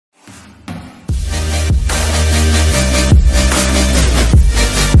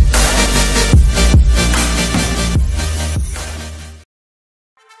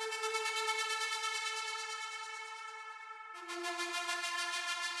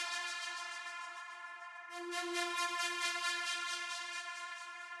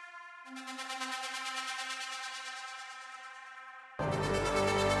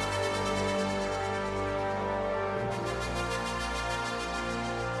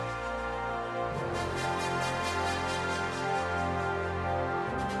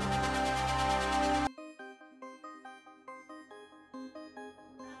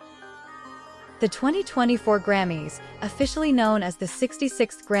The 2024 Grammys, officially known as the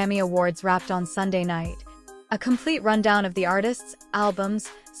 66th Grammy Awards, wrapped on Sunday night. A complete rundown of the artists, albums,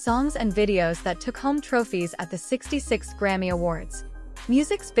 songs and videos that took home trophies at the 66th Grammy Awards.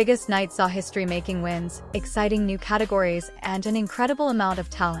 Music's biggest night saw history-making wins, exciting new categories, and an incredible amount of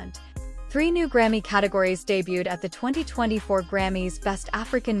talent. 3 new Grammy categories debuted at the 2024 Grammys: Best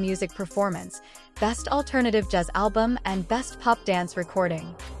African Music Performance, Best Alternative Jazz Album, and Best Pop Dance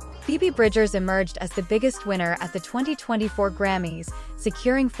Recording. Phoebe Bridgers emerged as the biggest winner at the 2024 Grammys,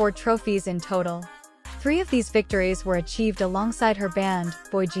 securing 4 trophies in total. 3 of these victories were achieved alongside her band,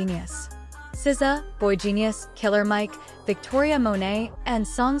 boygenius. SZA, boygenius, Killer Mike, Victoria Monet, and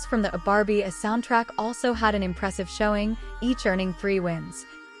songs from the Barbie soundtrack also had an impressive showing, each earning 3 wins.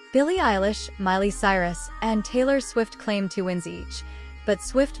 Billie Eilish, Miley Cyrus, and Taylor Swift claimed 2 wins each, but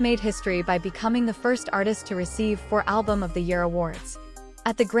Swift made history by becoming the first artist to receive 4 Album of the Year awards.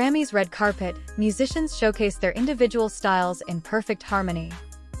 At the Grammys' red carpet, musicians showcased their individual styles in perfect harmony.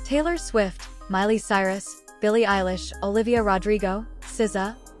 Taylor Swift, Miley Cyrus, Billie Eilish, Olivia Rodrigo,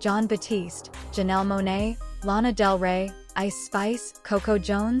 SZA, Jon Batiste, Janelle Monáe, Lana Del Rey, Ice Spice, Coco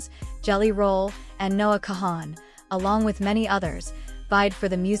Jones, Jelly Roll, and Noah Kahan, along with many others, vied for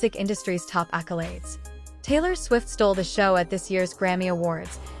the music industry's top accolades. Taylor Swift stole the show at this year's Grammy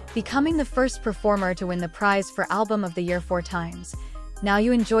Awards, becoming the first performer to win the prize for Album of the Year 4 times. Now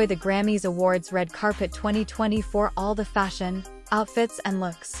you enjoy the Grammys Awards red carpet 2024, all the fashion, outfits and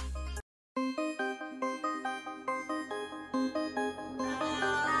looks.